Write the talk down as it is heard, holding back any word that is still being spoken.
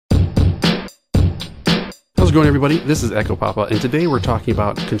How's it going, everybody? This is Echo Papa, and today we're talking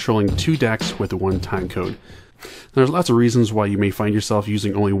about controlling two decks with one timecode. There's lots of reasons why you may find yourself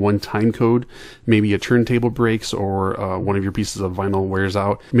using only one timecode. Maybe a turntable breaks, or one of your pieces of vinyl wears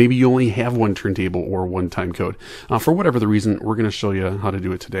out. Maybe you only have one turntable or one timecode. For whatever the reason, we're going to show you how to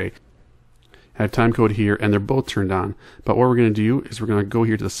do it today. I have timecode here, and they're both turned on. But what we're going to do is we're going to go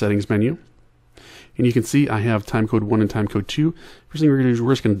here to the settings menu. And you can see I have timecode 1 and timecode 2. First thing we're going to do is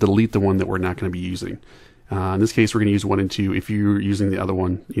we're just going to delete the one that we're not going to be using. In this case, we're going to use 1 and 2. If you're using the other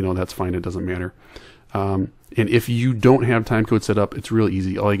one, that's fine. It doesn't matter. And if you don't have timecode set up, it's real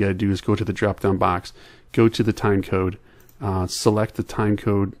easy. All you got to do is go to the drop-down box, go to the timecode, select the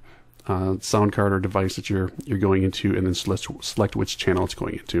timecode sound card or device that you're going into, and then select which channel it's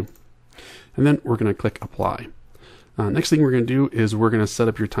going into. And then we're going to click Apply. Next thing we're going to do is we're going to set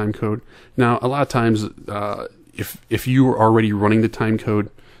up your timecode. Now, a lot of times, if you are already running the timecode,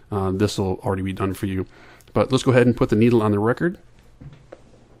 this will already be done for you. But let's go ahead and put the needle on the record.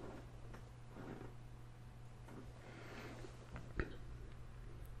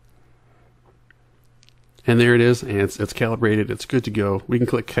 And there it is, and it's calibrated. It's good to go. We can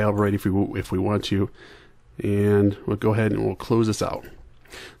click Calibrate if we want to, and we'll go ahead and we'll close this out.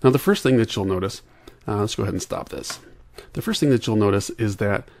 Now, the first thing that you'll notice, let's go ahead and stop this. The first thing that you'll notice is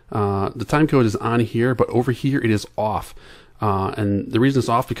that the timecode is on here, but over here it is off. And the reason it's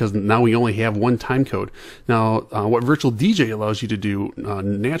off because now we only have one timecode. Now, what VirtualDJ allows you to do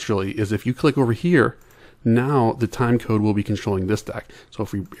naturally is if you click over here, now the timecode will be controlling this deck. So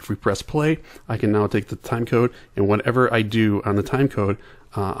if we press play, I can now take the timecode, and whatever I do on the timecode,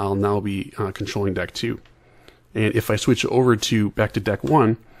 I'll now be controlling deck 2. And if I switch over back to deck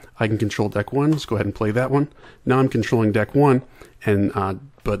 1, I can control deck 1. Let's go ahead and play that one. Now I'm controlling deck 1, and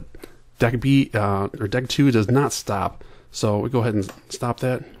but deck B or deck 2 does not stop. So we go ahead and stop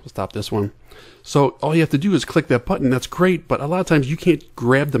that. We'll stop this one. So all you have to do is click that button. That's great, but a lot of times you can't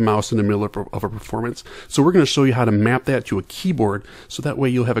grab the mouse in the middle of a performance. So we're going to show you how to map that to a keyboard, so that way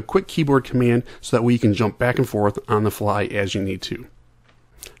you'll have a quick keyboard command, so that way you can jump back and forth on the fly as you need to.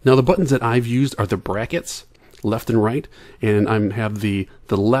 Now, the buttons that I've used are the brackets, left and right, and I have the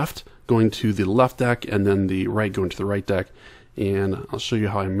left going to the left deck, and then the right going to the right deck. And I'll show you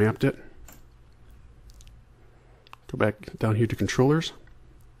how I mapped it. Go back down here to controllers.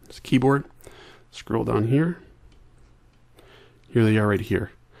 It's keyboard. Scroll down here. Here they are right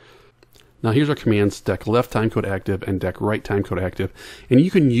here. Now here's our commands: deck left timecode active and deck right timecode active. And you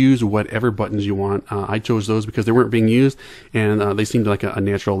can use whatever buttons you want. I chose those because they weren't being used, and they seemed like a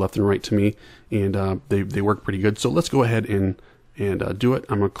natural left and right to me, and they work pretty good. So let's go ahead and do it.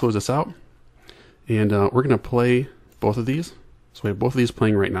 I'm going to close this out, and we're going to play both of these. So we have both of these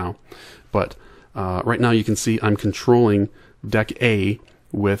playing right now. But right now you can see I'm controlling deck A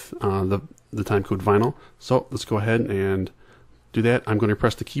with the timecode vinyl. So let's go ahead and do that. I'm going to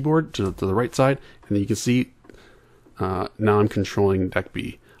press the keyboard to the right side, and then you can see now I'm controlling deck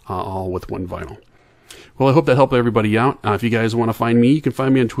B, all with one vinyl. Well, I hope that helped everybody out. If you guys want to find me, you can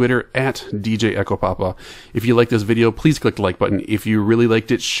find me on Twitter at DJ Echo Papa. If you like this video, please click the like button. If you really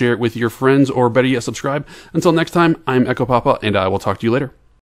liked it, share it with your friends, or better yet, subscribe. Until next time, I'm Echo Papa, and I will talk to you later.